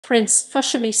Prince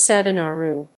Fushimi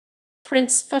Sadanaru.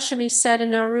 Prince Fushimi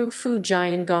Sadanaru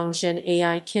Fujian Gongzhen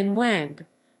Ai Qin Wang.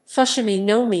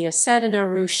 Fushimi-no-miya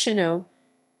Sadanaru-Shinnō.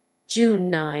 June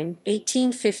 9,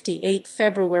 1858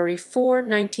 February 4,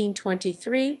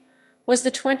 1923, was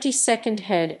the 22nd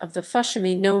head of the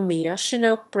Fushimi-no-miya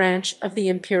Sadanaru-Shinnō branch of the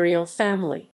Imperial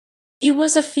Family. He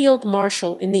was a field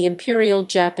marshal in the Imperial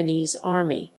Japanese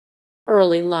Army.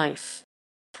 Early life.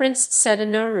 Prince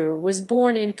Sadanaru was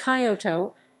born in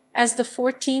Kyoto as the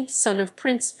 14th son of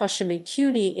Prince Fushimi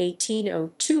Kuni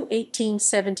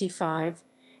 1802–1875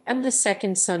 and the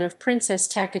second son of Princess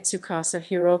Taketsukasa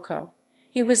Hiroko.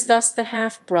 He was thus the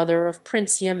half-brother of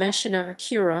Prince Yamashina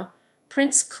Akira,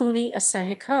 Prince Kuni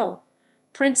Asahiko,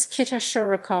 Prince Kita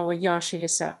Shirakawa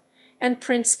Yoshihisa, and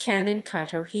Prince Kanin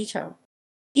Kato Hito.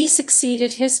 He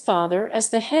succeeded his father as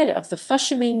the head of the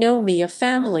Fushimi-no-miya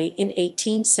family in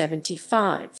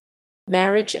 1875.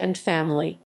 Marriage and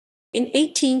family. In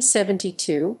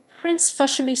 1872, Prince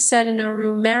Fushimi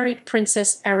Sadanaru married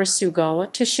Princess Arisugawa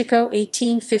Toshiko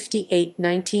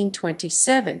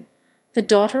 1858–1927, the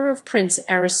daughter of Prince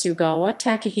Arisugawa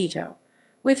Takehito,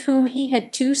 with whom he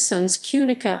had two sons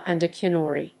Kunika and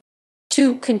Akinori.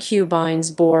 Two concubines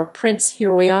bore Prince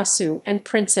Hiroyasu and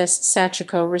Princess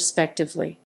Sachiko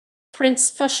respectively.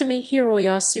 Prince Fushimi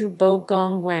Hiroyasu Bo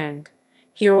Gong Wang,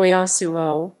 Hiroyasu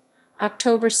O,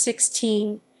 October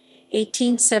 16,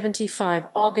 1875,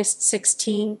 August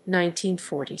 16,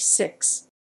 1946.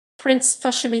 Prince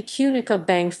Fushimi Kunika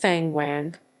Bang Fang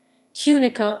Wang,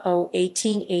 Kunika O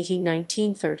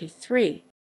 1880–1933.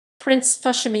 Prince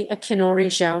Fushimi Akinori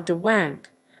Zhao de Wang,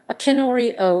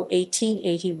 Akinori O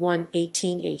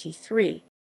 1881–1883.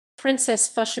 Princess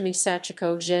Fushimi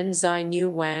Sachiko Zhen Zai Nu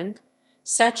Wang,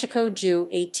 Sachiko Ju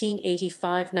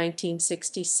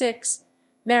 1885–1966,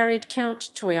 married Count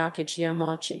Toyakaji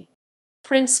Yamachi.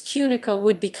 Prince Kunika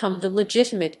would become the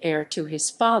legitimate heir to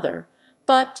his father,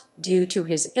 but, due to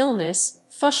his illness,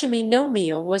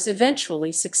 Fushimi-no-miya was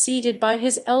eventually succeeded by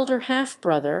his elder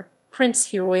half-brother,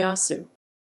 Prince Hiroyasu.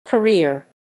 Career.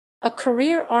 A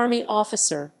career army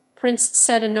officer, Prince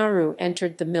Sadanaru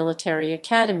entered the military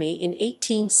academy in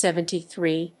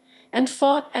 1873 and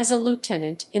fought as a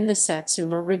lieutenant in the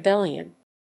Satsuma Rebellion.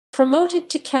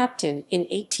 Promoted to captain in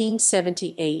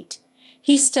 1878,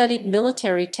 he studied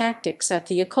military tactics at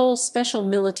the École Spéciale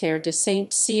Militaire de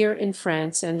Saint-Cyr in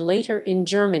France and later in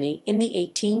Germany in the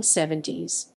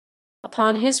 1870s.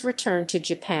 Upon his return to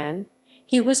Japan,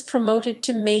 he was promoted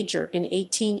to major in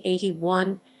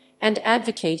 1881 and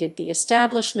advocated the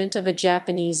establishment of a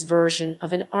Japanese version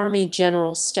of an army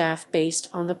general staff based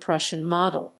on the Prussian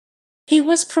model. He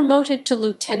was promoted to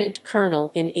lieutenant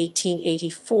colonel in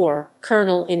 1884,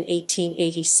 colonel in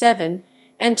 1887,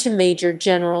 and to major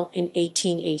general in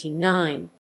 1889.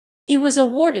 He was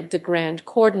awarded the Grand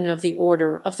Cordon of the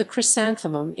Order of the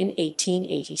Chrysanthemum in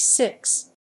 1886.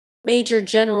 Major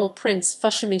General Prince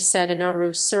Fushimi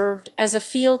Sadanaru served as a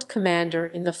field commander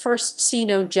in the First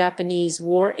Sino-Japanese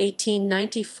War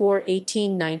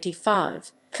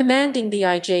 1894–1895, commanding the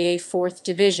IJA 4th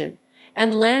Division,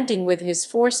 and landing with his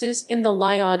forces in the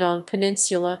Liaodong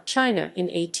Peninsula, China in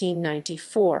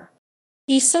 1894.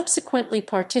 He subsequently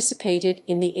participated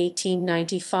in the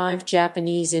 1895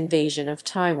 Japanese invasion of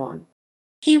Taiwan.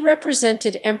 He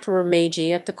represented Emperor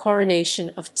Meiji at the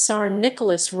coronation of Tsar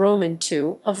Nicholas Roman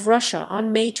II of Russia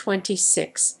on May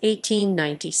 26,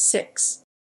 1896.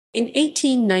 In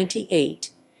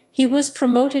 1898, he was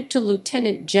promoted to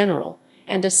lieutenant general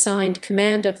and assigned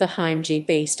command of the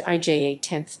Himeji-based IJA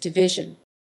 10th Division.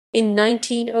 In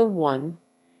 1901,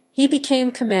 he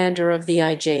became commander of the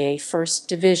IJA 1st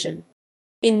Division.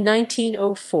 In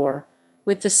 1904,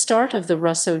 with the start of the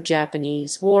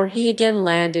Russo-Japanese War, he again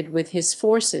landed with his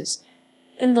forces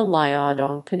in the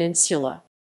Liaodong Peninsula.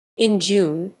 In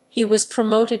June, he was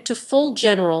promoted to full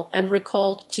general and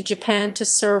recalled to Japan to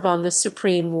serve on the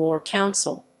Supreme War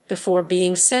Council, before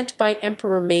being sent by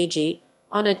Emperor Meiji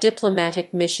on a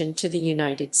diplomatic mission to the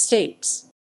United States.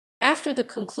 After the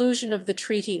conclusion of the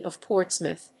Treaty of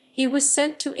Portsmouth, he was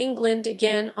sent to England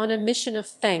again on a mission of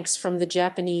thanks from the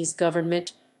Japanese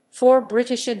government for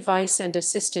British advice and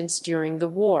assistance during the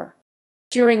war.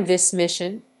 During this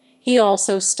mission, he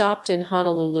also stopped in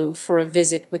Honolulu for a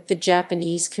visit with the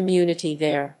Japanese community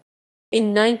there.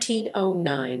 In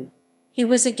 1909, he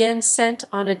was again sent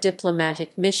on a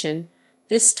diplomatic mission,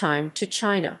 this time to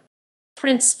China.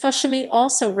 Prince Fushimi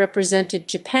also represented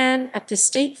Japan at the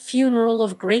state funeral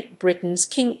of Great Britain's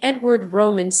King Edward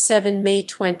Roman VII, May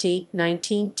 20,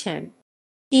 1910.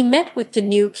 He met with the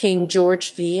new King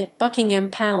George V at Buckingham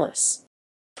Palace.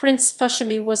 Prince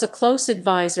Fushimi was a close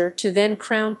advisor to then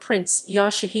Crown Prince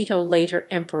Yoshihito, later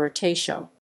Emperor Taisho.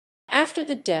 After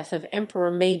the death of Emperor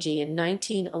Meiji in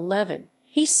 1911,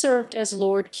 he served as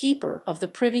Lord Keeper of the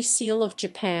Privy Seal of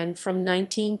Japan from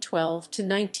 1912 to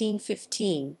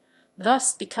 1915,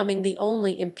 thus becoming the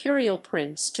only imperial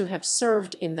prince to have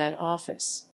served in that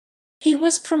office. He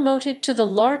was promoted to the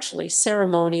largely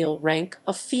ceremonial rank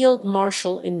of Field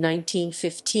Marshal in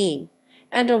 1915,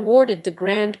 and awarded the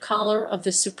Grand Collar of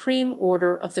the Supreme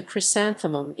Order of the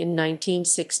Chrysanthemum in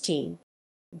 1916.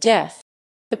 Death.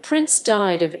 The prince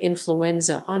died of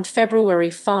influenza on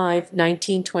February 5,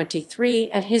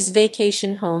 1923 at his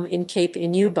vacation home in Cape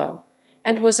Inubo,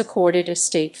 and was accorded a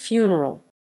state funeral.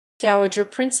 Dowager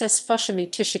Princess Fushimi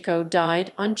Toshiko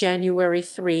died on January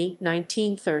 3,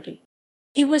 1930.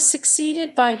 He was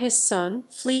succeeded by his son,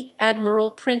 Fleet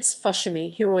Admiral Prince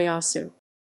Fushimi Hiroyasu.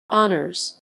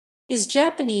 Honors. His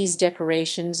Japanese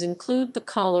decorations include the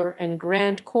collar and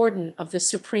Grand Cordon of the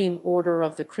Supreme Order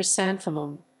of the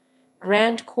Chrysanthemum,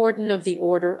 Grand Cordon of the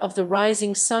Order of the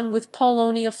Rising Sun with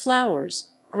Paulownia flowers,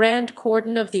 Grand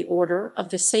Cordon of the Order of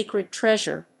the Sacred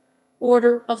Treasure,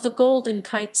 Order of the Golden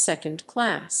Kite Second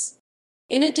Class.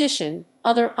 In addition,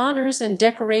 other honors and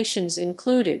decorations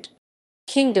included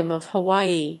Kingdom of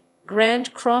Hawaii,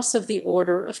 Grand Cross of the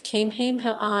Order of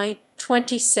Kamehameha,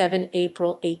 27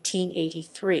 April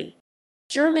 1883.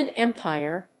 German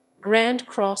Empire, Grand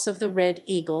Cross of the Red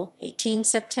Eagle, 18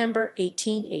 September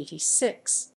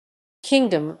 1886.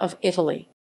 Kingdom of Italy,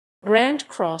 Grand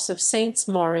Cross of Saints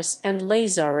Maurice and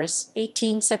Lazarus,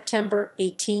 18 September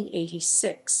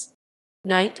 1886.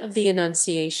 Knight of the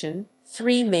Annunciation,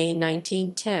 3 May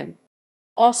 1910.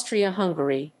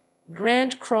 Austria-Hungary,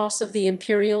 Grand Cross of the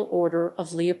Imperial Order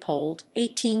of Leopold,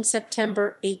 18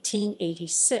 September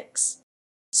 1886.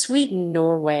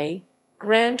 Sweden-Norway,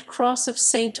 Grand Cross of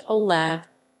Saint Olav,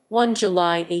 1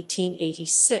 July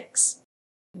 1886.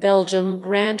 Belgium,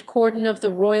 Grand Cordon of the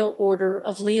Royal Order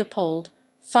of Leopold,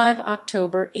 5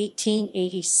 October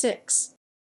 1886.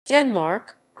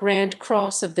 Denmark, Grand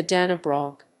Cross of the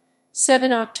Dannebrog,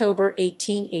 7 October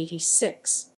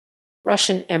 1886.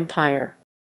 Russian Empire,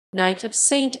 Knight of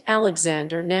Saint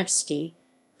Alexander Nevsky,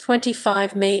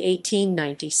 25 May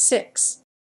 1896.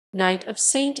 Knight of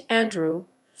Saint Andrew,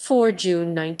 4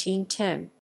 June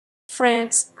 1910.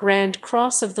 France, Grand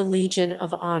Cross of the Legion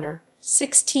of Honor,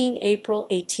 16 April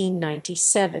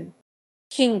 1897.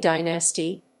 Qing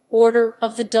Dynasty, Order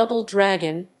of the Double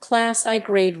Dragon, Class I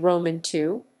Grade Roman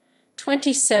II,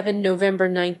 27 November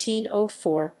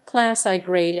 1904, Class I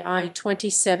Grade I,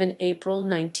 27 April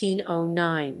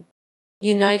 1909.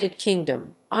 United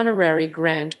Kingdom, Honorary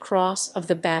Grand Cross of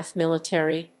the Bath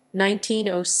Military,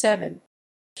 1907.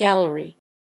 Gallery.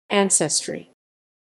 Ancestry.